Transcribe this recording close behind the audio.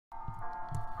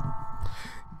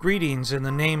Greetings in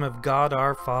the name of God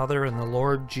our Father and the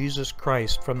Lord Jesus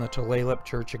Christ from the Tulalip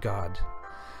Church of God.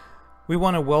 We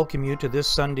want to welcome you to this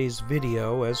Sunday's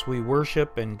video as we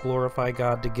worship and glorify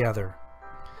God together.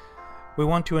 We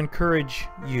want to encourage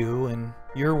you in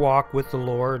your walk with the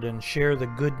Lord and share the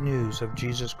good news of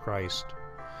Jesus Christ.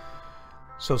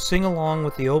 So sing along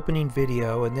with the opening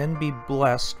video and then be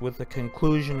blessed with the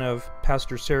conclusion of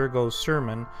Pastor Sarago's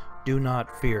sermon, Do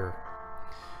Not Fear.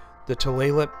 The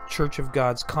Tulalip Church of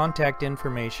God's contact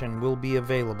information will be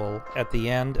available at the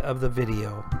end of the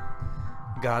video.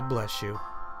 God bless you.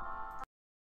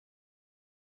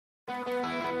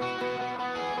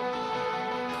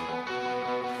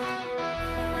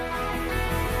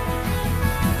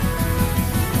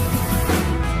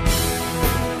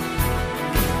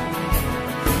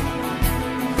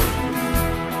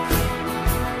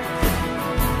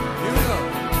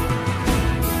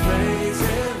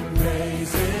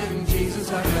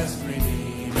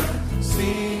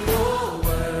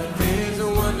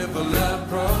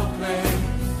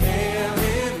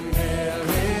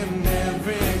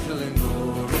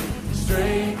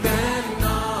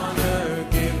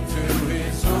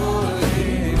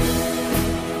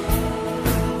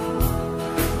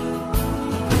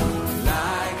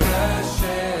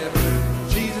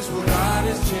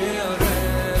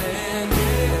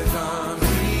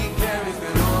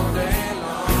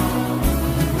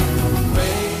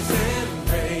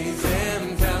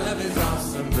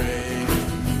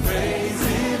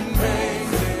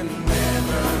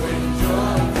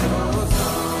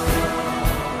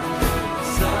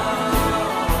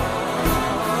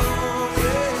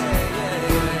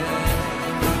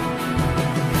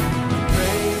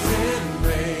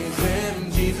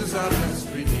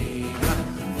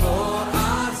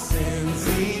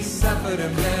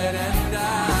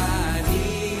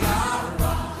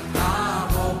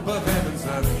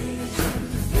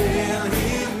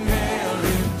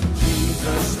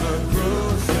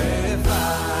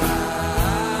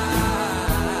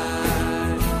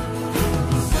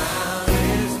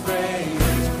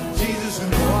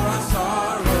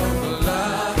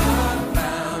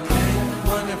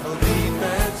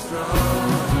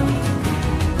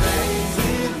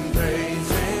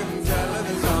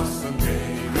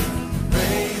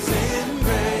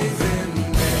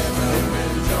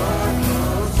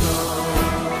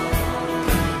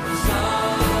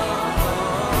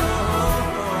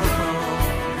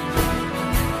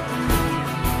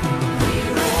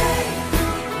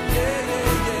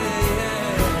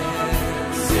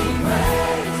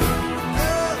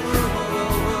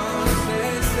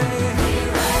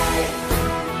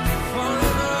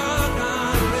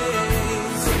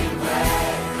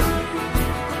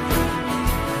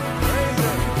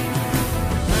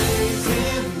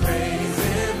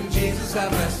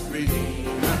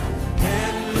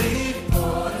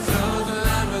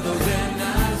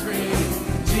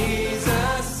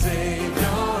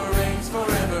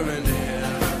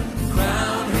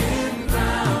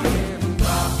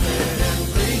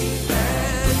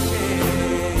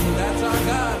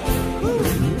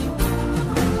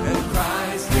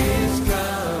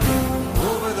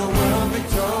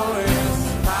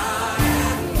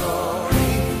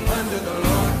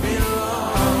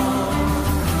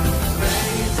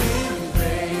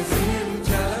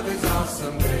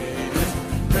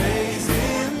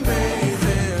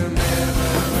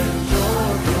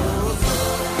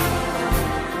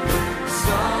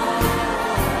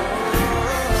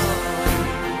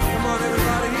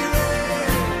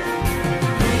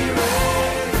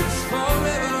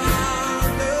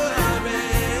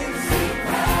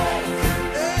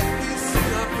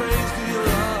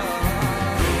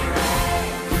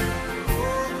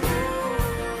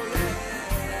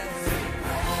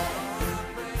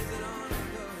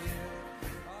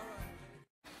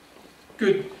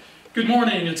 Good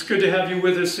morning. It's good to have you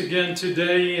with us again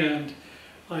today, and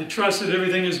I trust that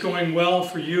everything is going well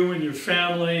for you and your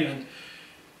family, and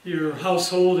your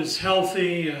household is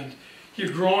healthy, and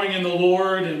you're growing in the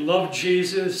Lord and love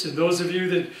Jesus. And those of you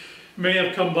that may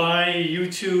have come by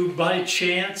YouTube by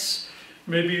chance,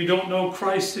 maybe you don't know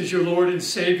Christ as your Lord and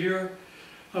Savior,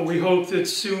 we hope that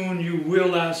soon you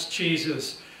will ask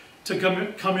Jesus to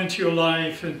come into your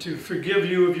life and to forgive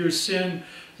you of your sin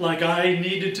like I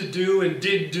needed to do and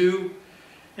did do.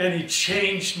 And He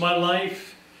changed my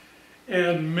life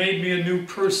and made me a new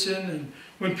person. And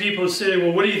when people say,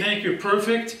 well, what do you think? You're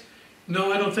perfect?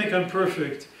 No, I don't think I'm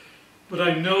perfect. But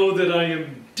I know that I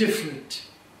am different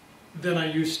than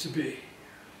I used to be,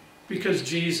 because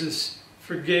Jesus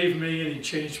forgave me and He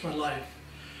changed my life.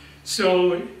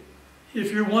 So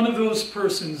if you're one of those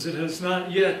persons that has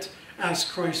not yet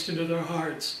asked Christ into their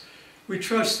hearts, We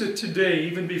trust that today,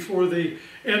 even before the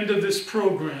end of this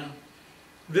program,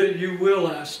 that you will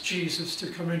ask Jesus to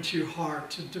come into your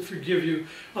heart and to forgive you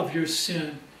of your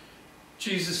sin.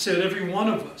 Jesus said every one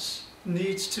of us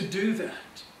needs to do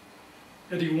that.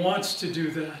 And he wants to do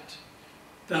that.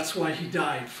 That's why he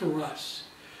died for us.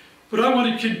 But I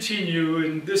want to continue,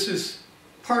 and this is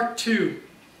part 2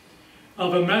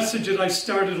 of a message that I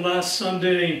started last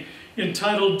Sunday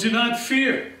entitled, Do Not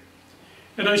Fear.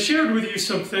 And I shared with you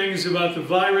some things about the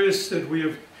virus that we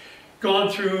have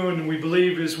gone through and we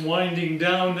believe is winding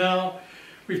down now.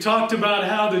 We've talked about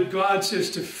how that God says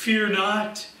to fear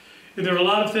not. And there are a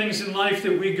lot of things in life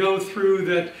that we go through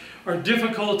that are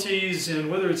difficulties,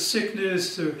 and whether it's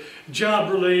sickness or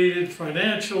job-related,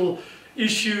 financial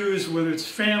issues, whether it's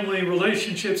family,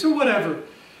 relationships, or whatever,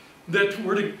 that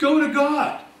we're to go to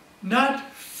God,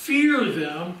 not fear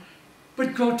them,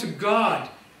 but go to God,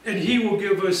 and he will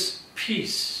give us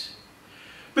peace.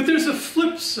 But there's a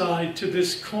flip side to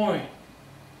this coin,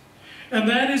 and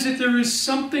that is that there is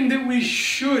something that we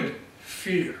should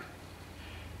fear,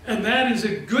 and that is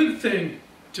a good thing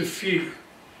to fear.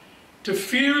 To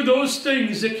fear those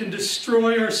things that can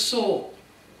destroy our soul.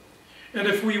 And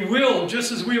if we will,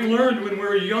 just as we have learned when we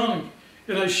were young,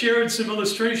 and I shared some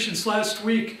illustrations last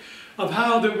week of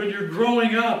how that when you're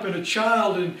growing up and a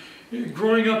child and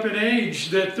growing up in age,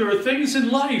 that there are things in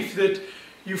life that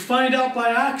you find out by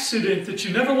accident that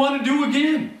you never want to do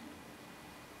again.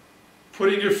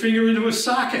 Putting your finger into a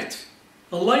socket,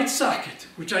 a light socket,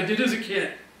 which I did as a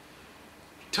kid.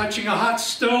 Touching a hot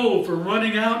stove, or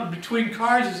running out in between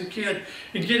cars as a kid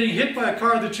and getting hit by a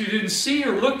car that you didn't see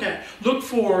or look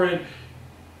for,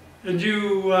 and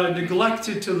you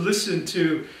neglected to listen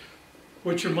to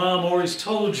what your mom always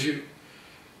told you.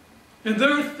 And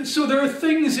so there are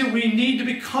things that we need to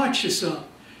be conscious of.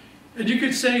 And you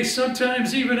could say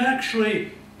sometimes even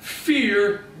actually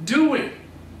fear doing,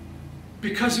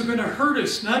 because they're going to hurt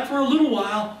us, not for a little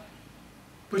while,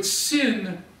 but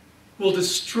sin will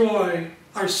destroy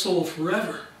our soul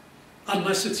forever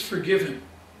unless it's forgiven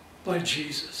by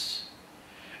Jesus.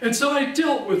 And so I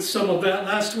dealt with some of that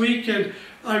last week, and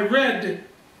I read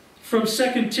from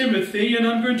 2 Timothy, and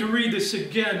I'm going to read this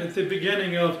again at the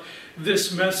beginning of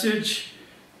this message.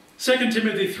 2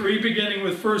 Timothy 3, beginning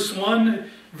with verse 1,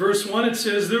 it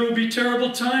says, There will be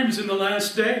terrible times in the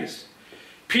last days.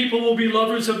 People will be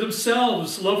lovers of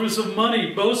themselves, lovers of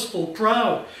money, boastful,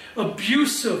 proud,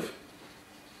 abusive,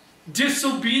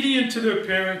 disobedient to their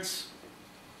parents,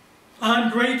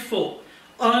 ungrateful,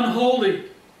 unholy,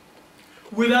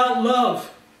 without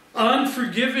love,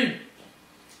 unforgiving,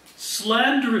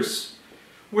 slanderous,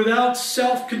 without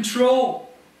self-control,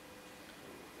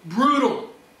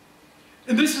 brutal.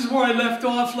 And this is where I left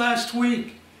off last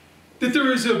week, that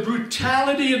there is a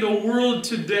brutality in the world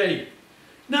today.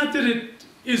 Not that it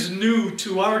is new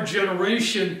to our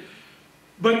generation,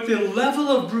 but the level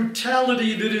of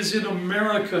brutality that is in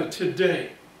America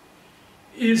today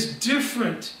is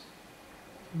different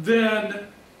than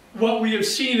what we have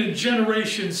seen in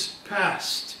generations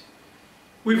past.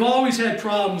 We've always had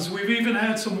problems. We've even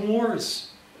had some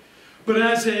wars. But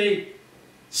as a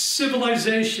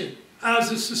civilization,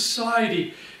 as a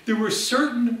society, there were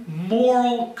certain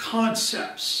moral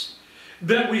concepts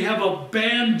that we have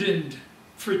abandoned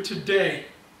for today.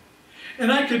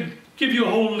 And I could give you a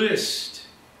whole list.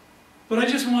 But I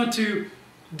just want to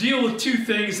deal with 2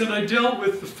 things, and I dealt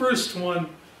with the first one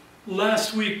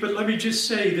last week, but let me just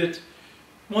say that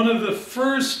one of the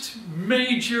first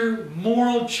major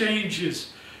moral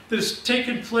changes that has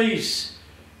taken place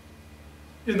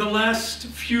in the last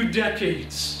few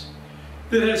decades,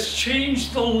 that has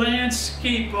changed the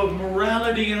landscape of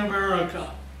morality in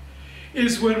America,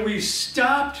 is when we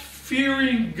stopped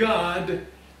fearing God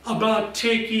about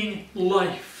taking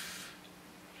life.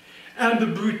 And the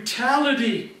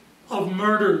brutality of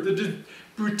murder, the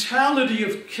brutality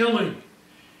of killing.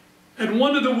 And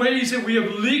one of the ways that we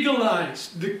have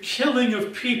legalized the killing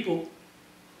of people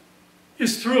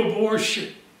is through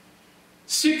abortion.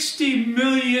 60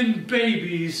 million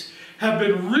babies have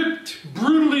been ripped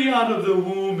brutally out of the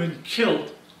womb and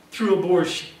killed through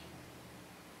abortion.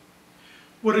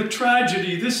 What a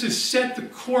tragedy. This has set the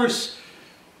course.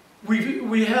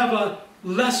 We have a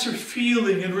lesser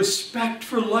feeling and respect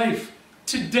for life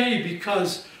today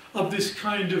because of this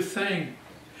kind of thing.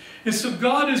 And so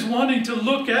God is wanting to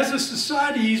look, as a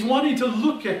society, He's wanting to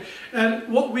look at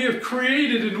what we have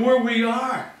created and where we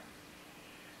are.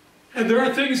 And there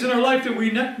are things in our life that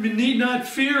we need not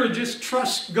fear and just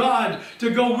trust God to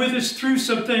go with us through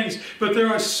some things. But there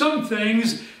are some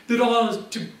things that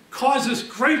ought to cause us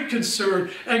great concern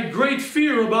and great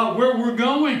fear about where we're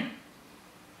going.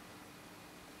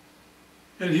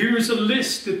 And here's a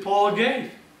list that Paul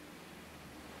gave.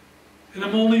 And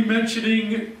I'm only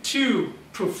mentioning two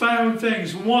profound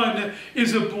things. One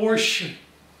is abortion.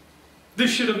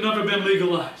 This should have never been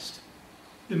legalized.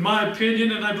 In my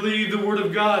opinion, and I believe the Word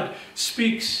of God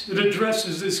speaks, it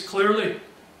addresses this clearly,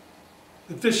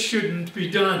 that this shouldn't be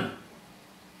done.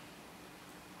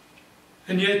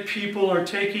 And yet people are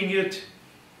taking it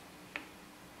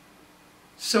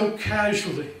so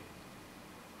casually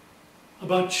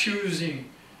about choosing.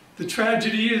 The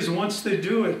tragedy is, once they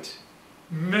do it,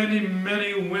 many,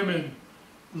 many women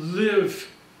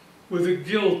live with a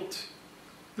guilt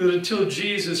that until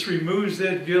Jesus removes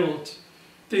that guilt,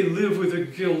 they live with a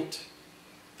guilt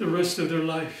the rest of their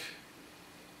life.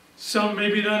 Some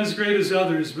maybe not as great as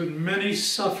others, but many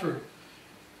suffer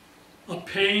a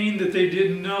pain that they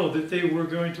didn't know that they were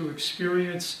going to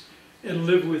experience and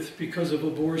live with because of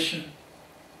abortion.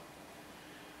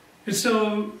 And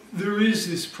so there is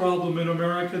this problem in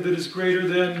America that is greater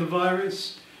than the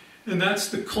virus, and that's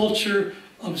the culture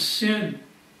of sin.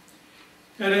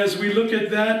 And as we look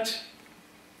at that,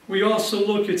 we also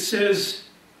look, it says,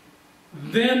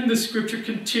 then the scripture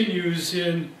continues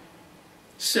in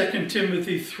 2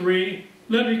 Timothy 3.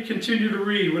 Let me continue to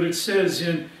read what it says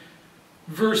in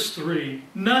verse 3.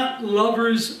 Not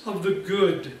lovers of the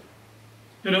good.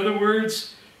 In other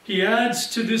words, he adds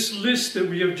to this list that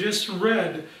we have just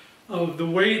read of the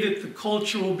way that the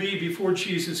culture will be before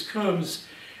Jesus comes.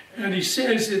 And he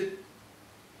says that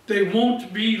they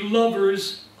won't be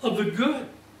lovers of the good.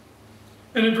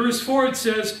 And in verse 4 it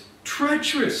says,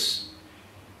 treacherous.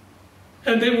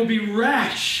 And they will be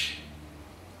rash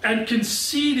and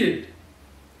conceited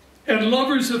and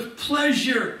lovers of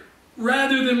pleasure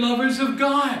rather than lovers of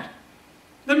God.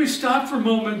 Let me stop for a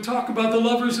moment and talk about the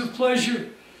lovers of pleasure.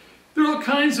 There are all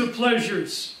kinds of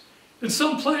pleasures. And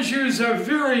some pleasures are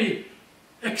very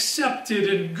accepted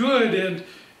and good.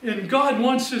 And God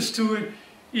wants us to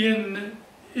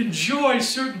enjoy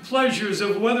certain pleasures,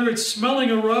 of whether it's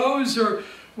smelling a rose or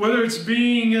whether it's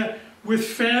being with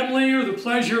family or the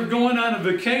pleasure of going on a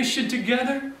vacation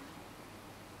together.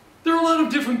 There are a lot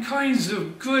of different kinds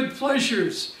of good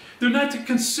pleasures. They're not to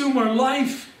consume our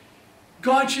life.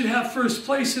 God should have first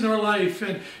place in our life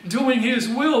and doing His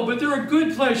will, but there are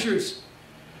good pleasures.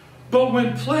 But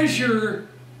when pleasure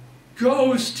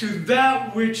goes to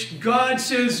that which God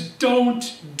says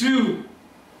don't do,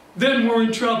 then we're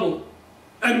in trouble,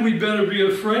 and we better be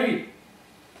afraid.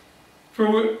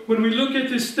 For when we look at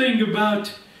this thing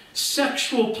about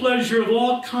sexual pleasure of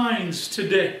all kinds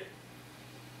today,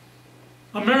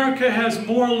 America has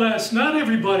more or less, not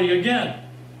everybody again,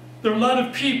 there are a lot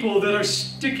of people that are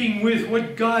sticking with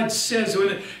what God says when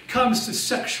it comes to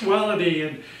sexuality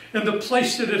and the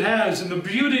place that it has and the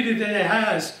beauty that it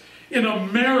has in a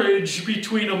marriage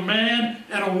between a man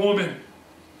and a woman.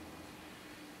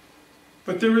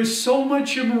 But there is so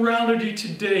much immorality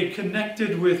today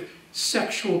connected with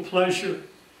sexual pleasure.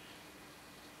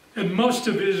 And most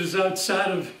of it is outside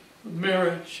of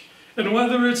marriage. And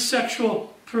whether it's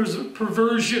sexual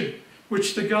perversion,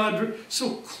 which the God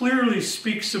so clearly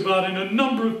speaks about in a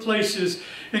number of places,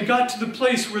 and got to the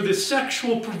place where the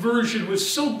sexual perversion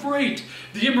was so great,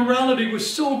 the immorality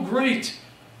was so great.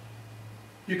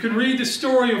 You can read the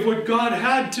story of what God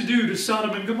had to do to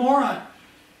Sodom and Gomorrah.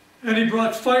 And He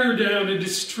brought fire down and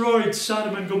destroyed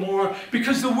Sodom and Gomorrah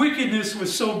because the wickedness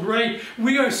was so great.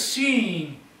 We are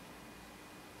seeing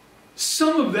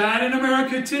some of that in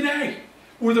America today,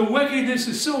 where the wickedness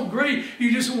is so great,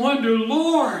 you just wonder,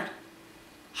 Lord,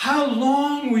 how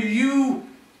long will you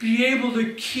be able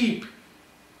to keep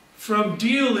from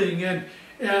dealing and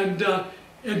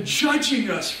judging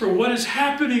us for what is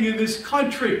happening in this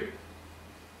country?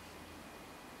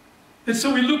 And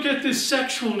so we look at this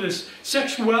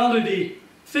sexuality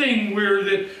thing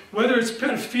whether it's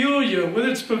pedophilia, whether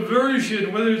it's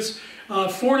perversion, whether it's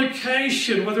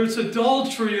fornication, whether it's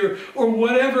adultery or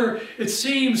whatever, it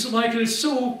seems like it is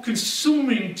so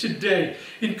consuming today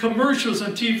in commercials,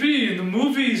 on TV, in the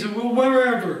movies, and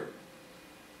wherever.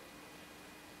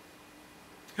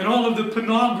 And all of the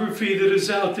pornography that is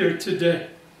out there today.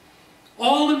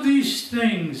 All of these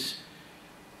things,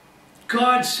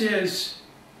 God says,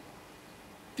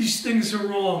 these things are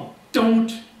wrong.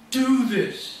 Don't do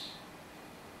this.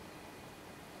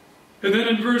 And then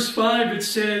in verse 5 it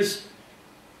says,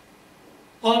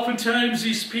 oftentimes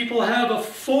these people have a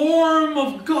form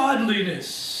of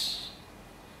godliness,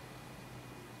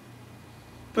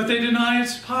 but they deny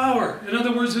its power. In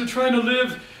other words, they're trying to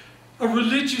live a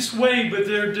religious way, but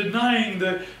they're denying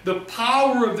the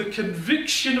power of the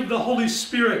conviction of the Holy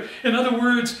Spirit. In other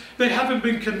words, they haven't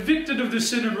been convicted of the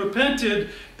sin and repented.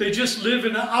 They just live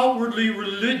in an outwardly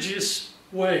religious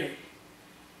way.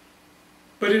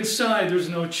 but inside there's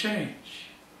no change.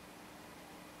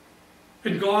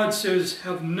 And God says,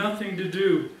 have nothing to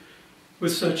do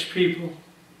with such people.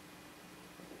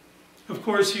 Of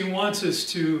course, He wants us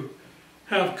to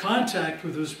have contact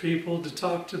with those people, to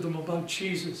talk to them about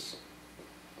Jesus.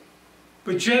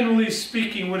 But generally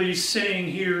speaking, what He's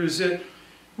saying here is that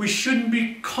we shouldn't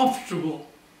be comfortable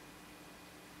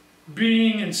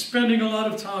being and spending a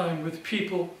lot of time with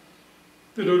people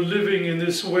that are living in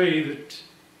this way that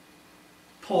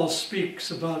Paul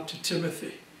speaks about to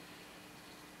Timothy.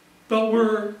 But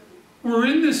we're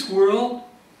in this world,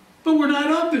 but we're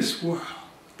not of this world,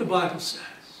 the Bible says.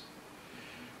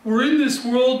 We're in this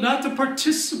world not to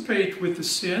participate with the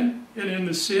sin and in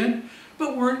the sin,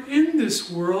 but we're in this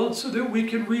world so that we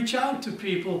can reach out to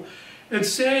people and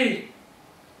say,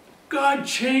 God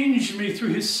changed me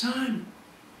through His Son.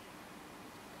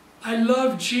 I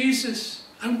love Jesus.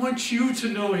 I want you to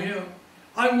know Him.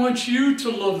 I want you to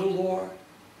love the Lord.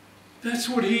 That's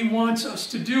what He wants us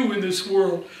to do in this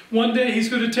world. One day He's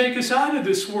going to take us out of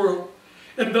this world.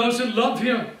 And those that love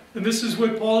Him, and this is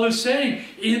what Paul is saying,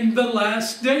 in the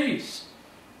last days,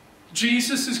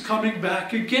 Jesus is coming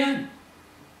back again.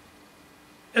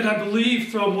 And I believe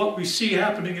from what we see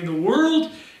happening in the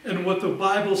world and what the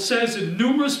Bible says in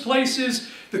numerous places,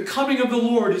 the coming of the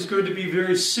Lord is going to be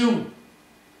very soon.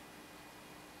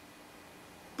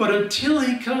 But until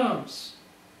He comes,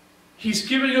 He's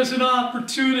giving us an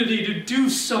opportunity to do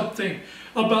something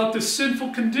about the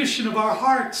sinful condition of our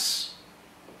hearts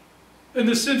and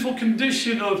the sinful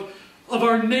condition of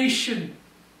our nation.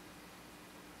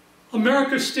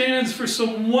 America stands for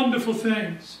some wonderful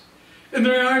things. And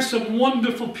there are some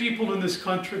wonderful people in this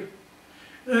country.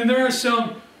 And there are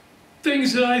some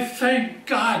things that I thank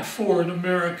God for in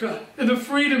America and the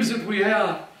freedoms that we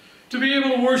have. To be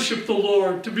able to worship the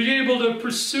Lord, to be able to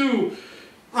pursue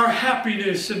our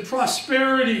happiness and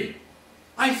prosperity.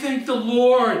 I thank the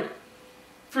Lord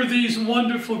for these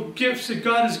wonderful gifts that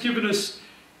God has given us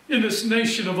in this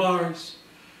nation of ours.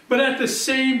 But at the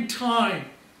same time,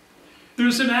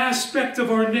 there's an aspect of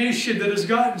our nation that has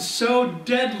gotten so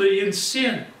deadly in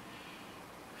sin.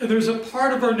 And there's a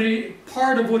part of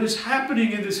what is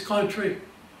happening in this country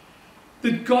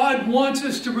that God wants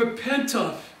us to repent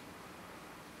of.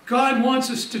 God wants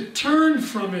us to turn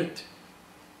from it.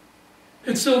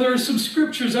 And so there are some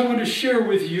scriptures I want to share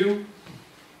with you,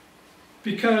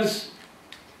 because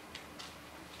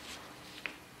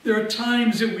there are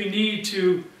times that we need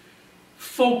to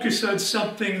focus on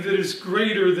something that is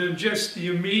greater than just the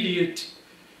immediate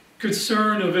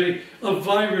concern of a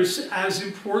virus, as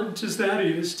important as that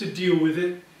is, to deal with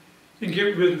it and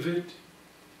get rid of it.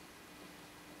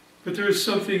 But there is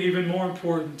something even more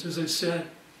important, as I said,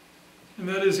 and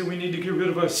that is that we need to get rid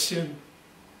of our sin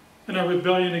and our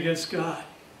rebellion against God.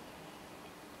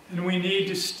 And we need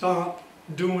to stop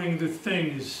doing the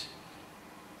things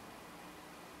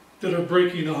that are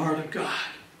breaking the heart of God.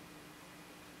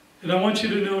 And I want you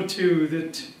to know too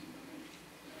that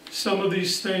some of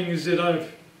these things that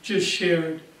I've just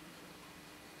shared,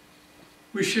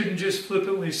 we shouldn't just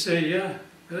flippantly say, yeah,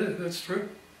 that's true,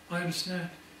 I understand.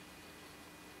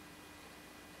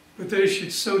 But they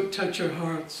should so touch our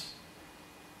hearts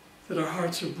that our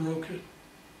hearts are broken,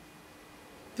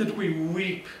 that we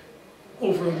weep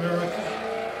over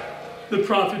America. The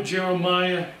prophet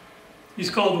Jeremiah, he's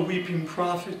called the weeping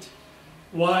prophet.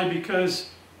 Why?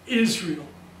 Because Israel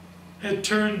had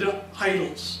turned to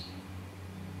idols.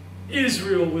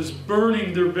 Israel was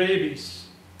burning their babies,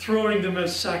 throwing them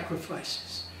as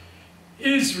sacrifices.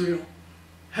 Israel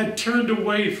had turned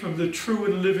away from the true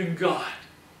and living God.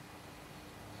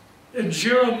 And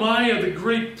Jeremiah, the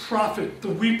great prophet, the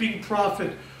weeping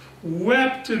prophet,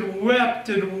 wept and wept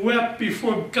and wept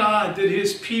before God that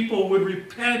His people would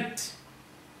repent.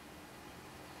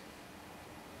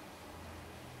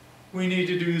 We need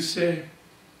to do the same.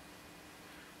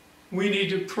 We need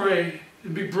to pray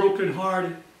and be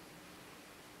brokenhearted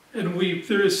and weep.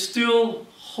 There is still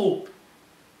hope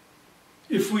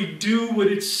if we do what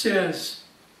it says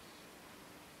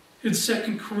in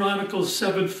 2 Chronicles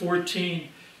 7:14.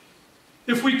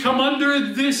 If we come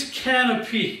under this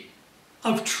canopy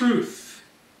of truth,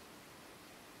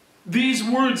 these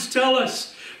words tell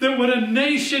us that when a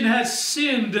nation has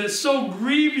sinned so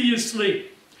grievously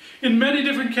in many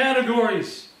different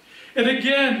categories, and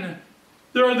again,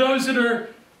 there are those that are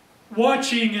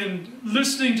watching and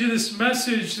listening to this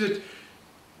message that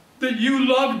you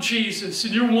love Jesus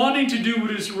and you're wanting to do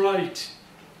what is right.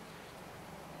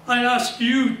 I ask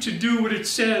you to do what it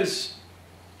says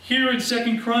here in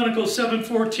 2 Chronicles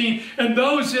 7:14. And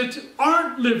those that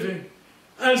aren't living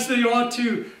as they ought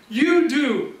to, you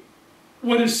do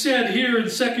what is said here in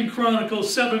 2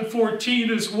 Chronicles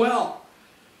 7:14 as well.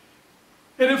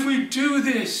 And if we do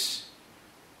this,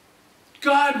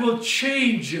 God will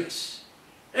change us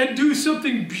and do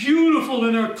something beautiful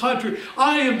in our country.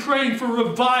 I am praying for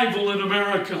revival in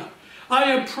America. I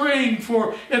am praying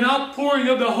for an outpouring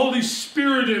of the Holy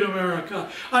Spirit in America.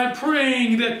 I'm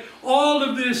praying that all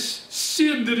of this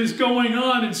sin that is going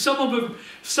on, and some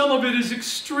of it is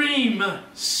extreme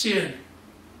sin,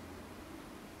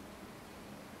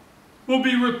 will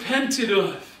be repented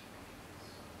of.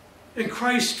 And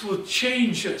Christ will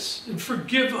change us and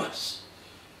forgive us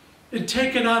and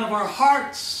take it out of our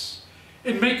hearts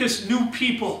and make us new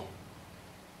people.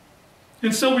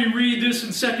 And so we read this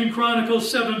in 2 Chronicles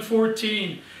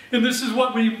 7:14. And this is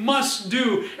what we must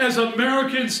do as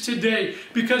Americans today,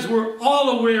 because we're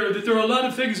all aware that there are a lot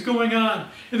of things going on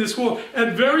in this world.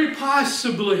 And very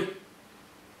possibly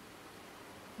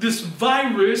this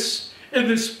virus and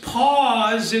this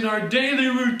pause in our daily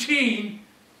routine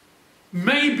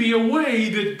may be a way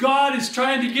that God is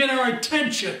trying to get our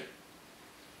attention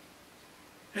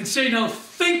and say, now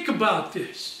think about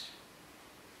this.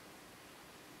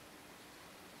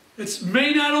 It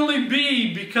may not only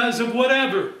be because of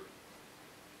whatever.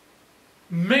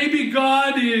 Maybe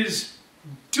God is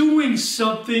doing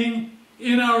something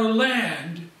in our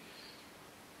land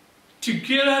to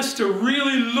get us to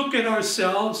really look at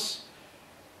ourselves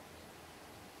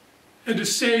and to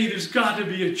say there's got to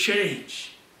be a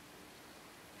change.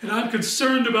 And I'm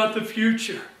concerned about the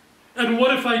future. And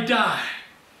what if I die?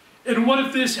 And what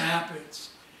if this happens?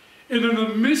 And in the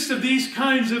midst of these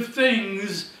kinds of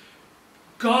things,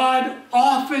 God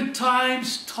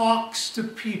oftentimes talks to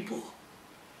people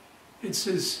and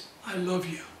says, I love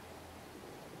you.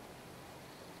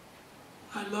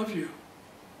 I love you.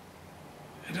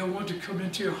 And I want to come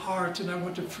into your heart, and I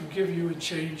want to forgive you and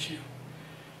change you.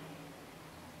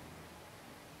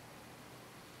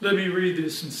 Let me read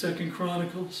this in 2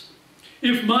 Chronicles.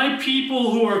 If my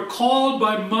people who are called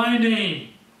by my name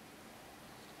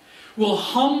will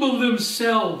humble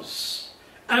themselves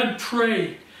and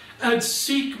pray and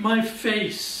seek my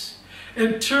face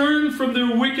and turn from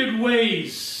their wicked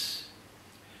ways,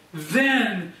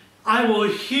 then I will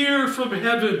hear from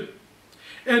heaven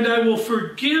and I will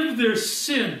forgive their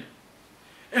sin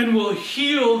and will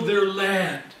heal their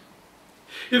land.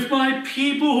 If my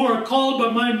people who are called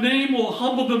by my name will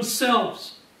humble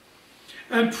themselves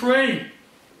and pray.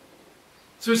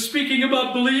 So speaking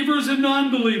about believers and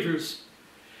non-believers,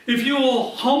 if you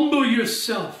will humble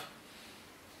yourself,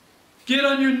 get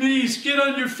on your knees, get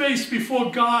on your face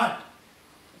before God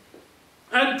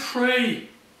and pray.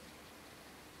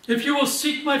 If you will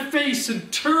seek my face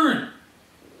and turn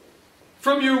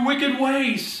from your wicked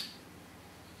ways,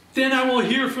 then I will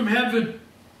hear from heaven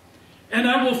and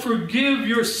I will forgive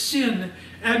your sin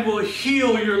and will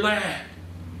heal your land.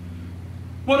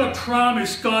 What a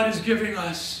promise God is giving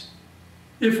us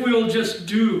if we will just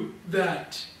do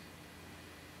that.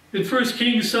 In 1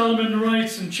 Kings, Solomon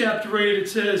writes in chapter 8, it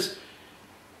says,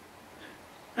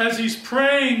 as he's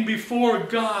praying before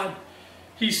God,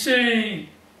 he's saying,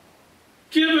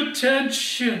 give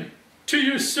attention to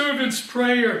your servant's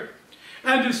prayer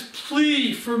and his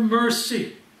plea for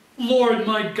mercy. Lord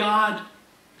my God,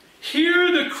 hear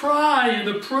the cry and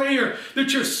the prayer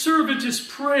that your servant is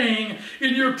praying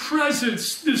in your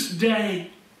presence this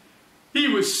day. He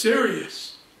was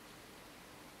serious.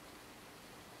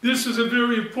 This was a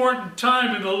very important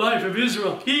time in the life of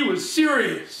Israel. He was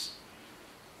serious.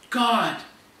 God,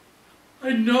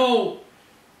 I know.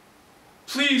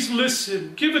 Please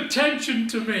listen. Give attention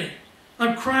to me.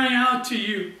 I'm crying out to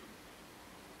you.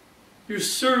 Your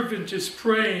servant is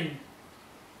praying.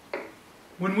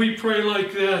 When we pray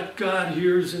like that, God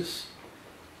hears us.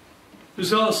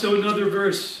 There's also another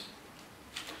verse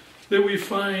that we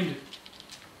find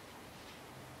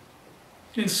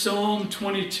in Psalm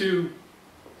 22,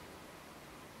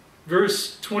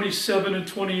 verse 27 and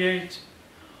 28.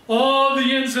 All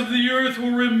the ends of the earth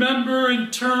will remember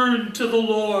and turn to the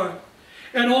Lord,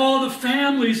 and all the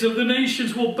families of the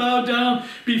nations will bow down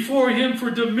before him, for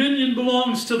dominion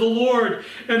belongs to the Lord,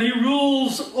 and he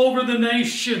rules over the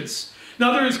nations.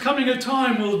 Now there is coming a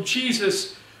time when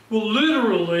Jesus will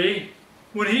literally,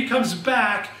 when he comes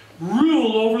back,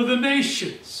 rule over the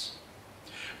nations.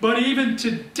 But even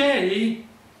today,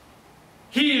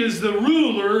 he is the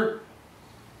ruler,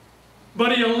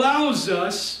 but he allows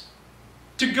us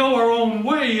to go our own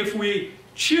way if we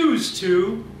choose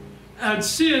to and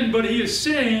sin, but he is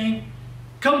saying,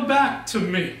 come back to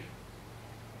me.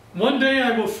 One day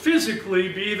I will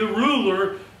physically be the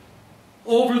ruler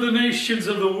over the nations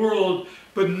of the world,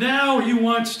 But now he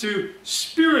wants to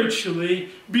spiritually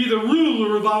be the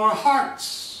ruler of our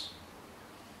hearts.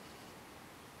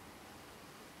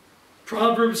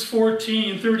 Proverbs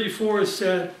 14:34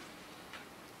 said,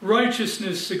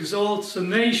 "Righteousness exalts a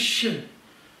nation,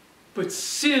 but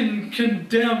sin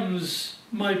condemns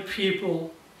my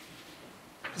people."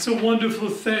 It's a wonderful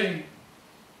thing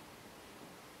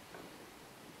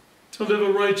to live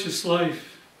a righteous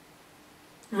life.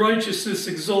 Righteousness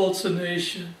exalts a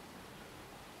nation.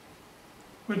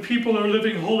 When people are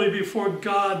living holy before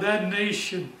God, that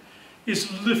nation is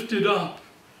lifted up.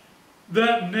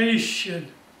 That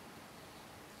nation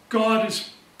God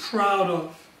is proud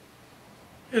of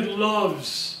and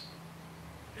loves.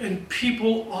 And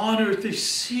people honor it. They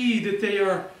see that they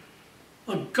are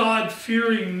a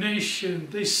God-fearing nation.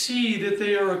 They see that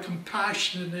they are a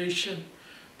compassionate nation.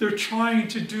 They're trying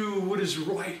to do what is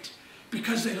right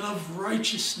because they love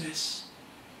righteousness.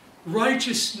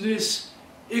 Righteousness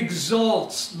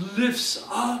exalts, lifts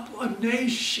up a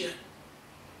nation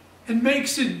and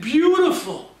makes it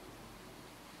beautiful.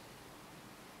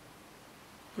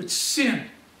 But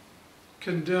sin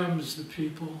condemns the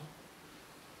people.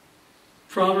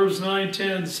 Proverbs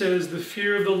 9:10 says, "The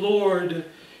fear of the Lord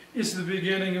is the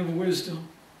beginning of wisdom,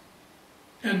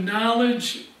 and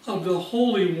knowledge of the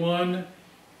Holy One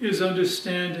is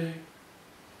understanding."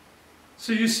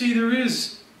 So you see, there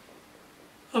is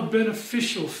a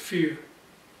beneficial fear.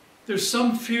 There's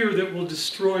some fear that will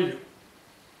destroy you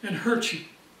and hurt you.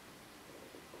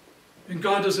 And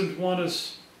God doesn't want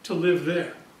us to live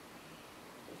there.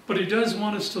 But He does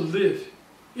want us to live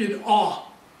in awe,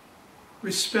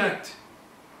 respect,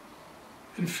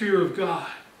 and fear of God.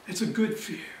 It's a good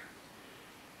fear.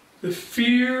 The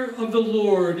fear of the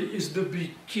Lord is the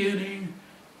beginning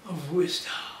of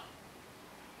wisdom.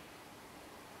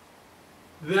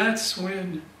 That's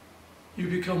when you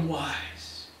become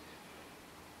wise.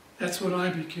 That's when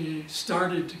I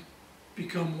started to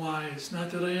become wise.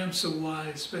 Not that I am so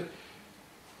wise, but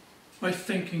my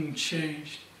thinking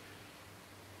changed.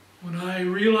 When I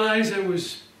realized I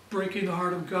was breaking the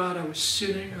heart of God, I was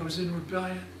sinning, I was in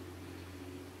rebellion.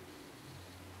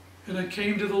 And I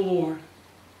came to the Lord.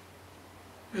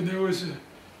 And there was an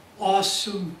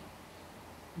awesome,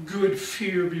 good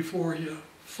fear before Him.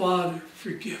 Father,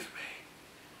 forgive me.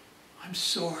 I'm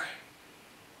sorry.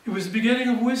 It was the beginning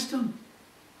of wisdom.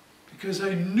 Because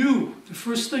I knew, the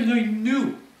first thing I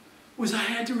knew was I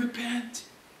had to repent.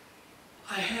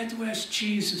 I had to ask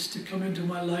Jesus to come into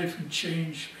my life and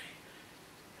change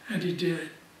me. And He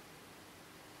did.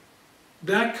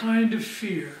 That kind of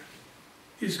fear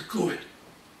is good.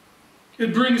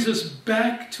 It brings us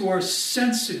back to our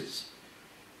senses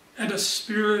and a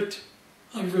spirit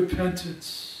of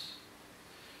repentance.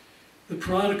 The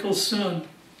prodigal son,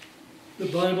 the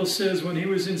Bible says, when he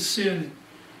was in sin,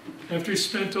 after he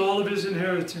spent all of his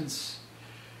inheritance,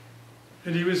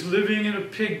 and he was living in a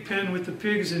pig pen with the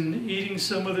pigs and eating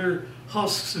some of their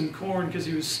husks and corn because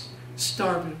he was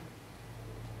starving.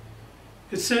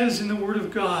 It says in the Word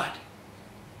of God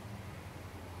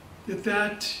that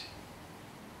that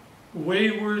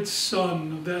wayward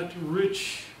son of that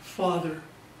rich father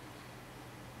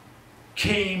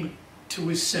came to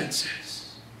his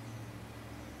senses.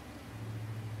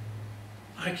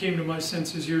 I came to my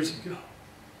senses years ago.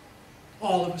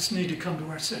 All of us need to come to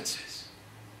our senses.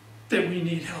 That we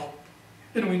need help,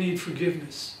 and we need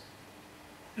forgiveness,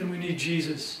 and we need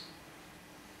Jesus,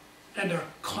 and our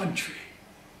country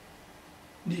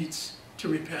needs to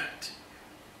repent.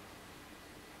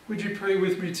 Would you pray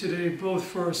with me today, both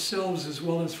for ourselves as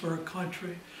well as for our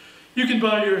country? You can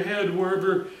bow your head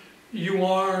wherever you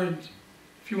are, and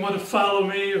if you want to follow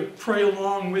me or pray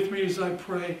along with me as I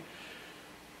pray.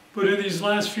 But in these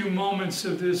last few moments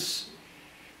of this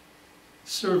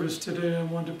service today, I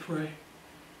want to pray.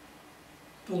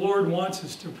 The Lord wants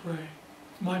us to pray.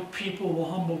 My people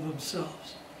will humble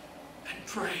themselves and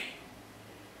pray.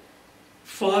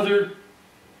 Father,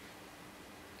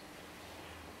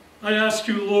 I ask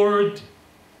you, Lord,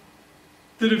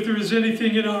 that if there is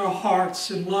anything in our hearts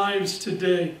and lives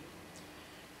today,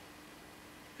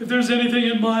 if there's anything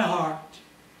in my heart,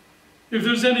 if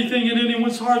there's anything in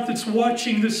anyone's heart that's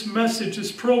watching this message,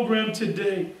 this program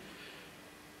today,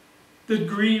 that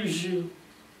grieves you,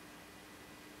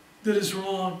 that is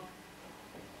wrong,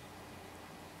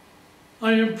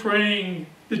 I am praying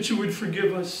that you would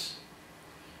forgive us.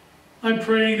 I'm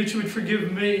praying that you would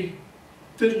forgive me.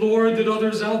 That, Lord, that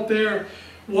others out there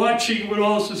watching would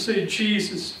also say,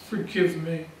 Jesus, forgive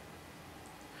me.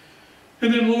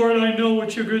 And then, Lord, I know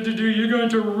what you're going to do. You're going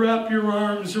to wrap your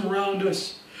arms around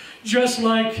us, just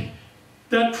like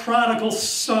that prodigal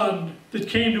son that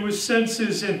came to his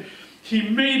senses, and he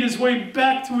made his way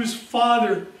back to his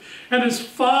father. And his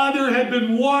father had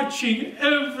been watching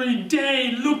every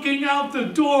day, looking out the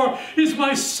door. Is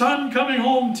my son coming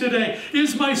home today?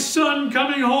 Is my son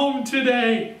coming home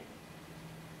today?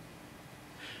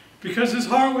 Because his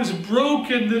heart was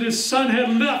broken that his son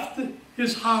had left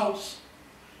his house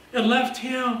and left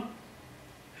him.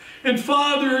 And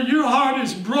Father, your heart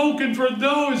is broken for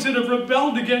those that have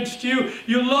rebelled against you.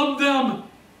 You love them.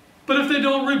 But if they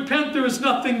don't repent, there is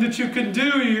nothing that you can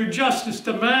do. Your justice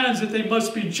demands that they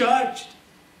must be judged.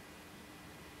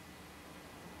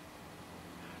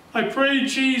 I pray,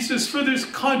 Jesus, for this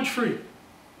country.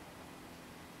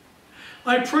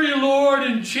 I pray, Lord,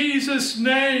 in Jesus'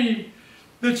 name,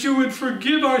 that you would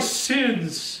forgive our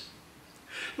sins.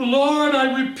 Lord,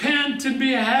 I repent in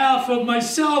behalf of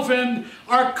myself and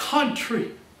our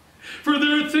country. For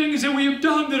there are things that we have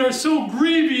done that are so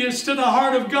grievous to the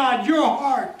heart of God, your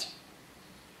heart,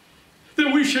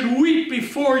 that we should weep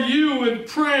before you and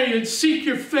pray and seek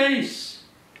your face.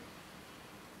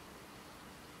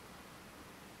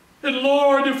 And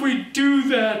Lord, if we do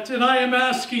that, and I am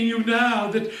asking you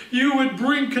now that you would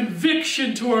bring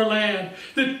conviction to our land,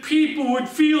 that people would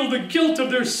feel the guilt of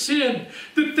their sin,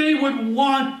 that they would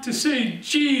want to say,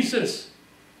 Jesus,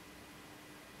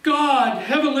 God,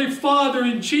 Heavenly Father,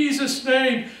 in Jesus'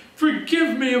 name,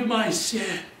 forgive me of my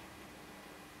sin.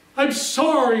 I'm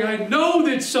sorry, I know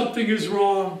that something is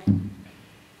wrong.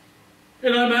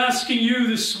 And I'm asking you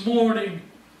this morning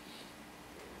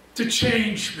to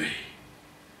change me,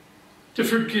 to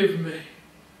forgive me.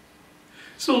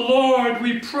 So Lord,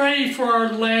 we pray for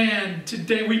our land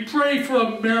today. We pray for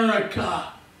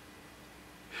America.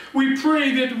 We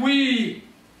pray that we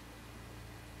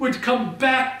would come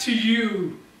back to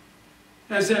you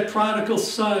as that prodigal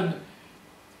son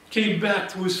came back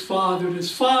to his father, and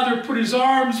his father put his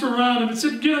arms around him and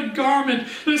said, get a garment,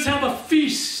 let's have a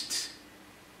feast.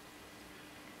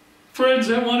 Friends,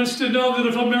 I want us to know that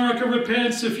if America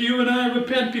repents, if you and I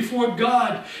repent before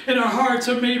God, and our hearts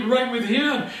are made right with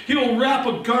him, he'll wrap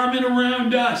a garment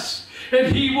around us,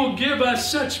 and he will give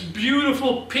us such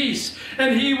beautiful peace,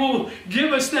 and he will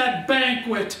give us that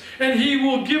banquet, and he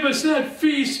will give us that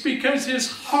feast, because his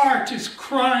heart is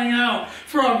crying out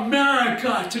for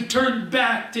America to turn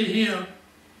back to him.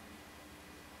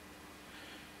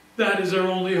 That is our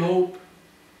only hope.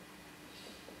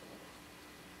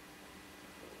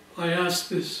 I ask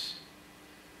this,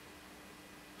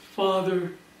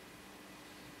 Father,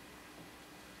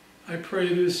 I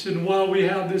pray this, and while we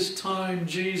have this time,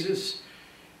 Jesus,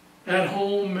 at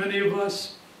home, many of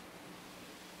us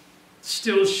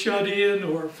still shut in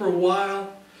or for a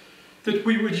while, that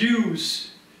we would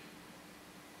use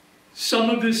some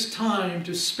of this time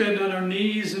to spend on our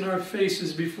knees and our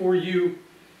faces before you,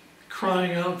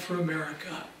 crying out for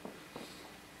America.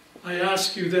 I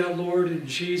ask you that, Lord, in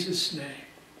Jesus' name.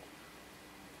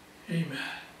 Amen.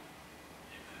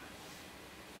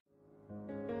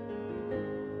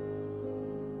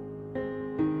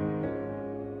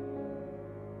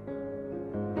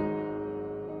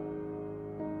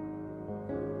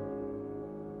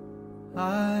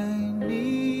 I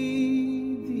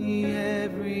need thee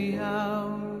every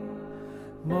hour,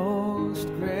 most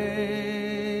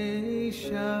gracious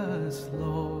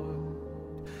Lord.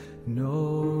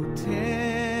 No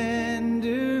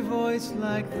tender voice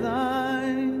like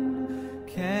thine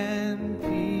can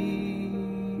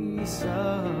peace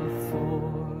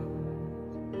afford.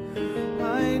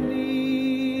 I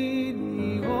need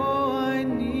thee, oh, I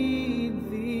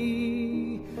need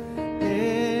thee.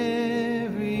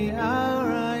 Every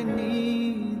hour I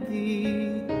need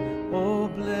thee. Oh,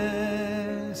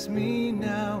 bless me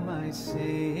now, my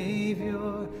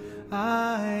Savior.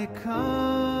 I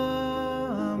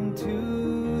come to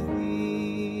thee.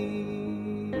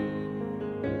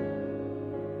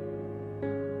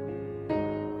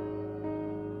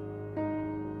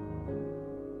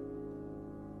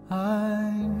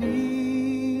 I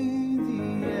need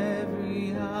thee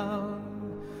every hour.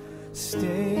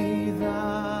 Stay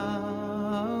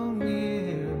thou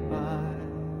nearby.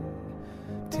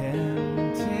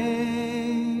 Temptations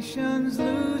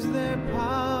lose their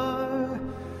power.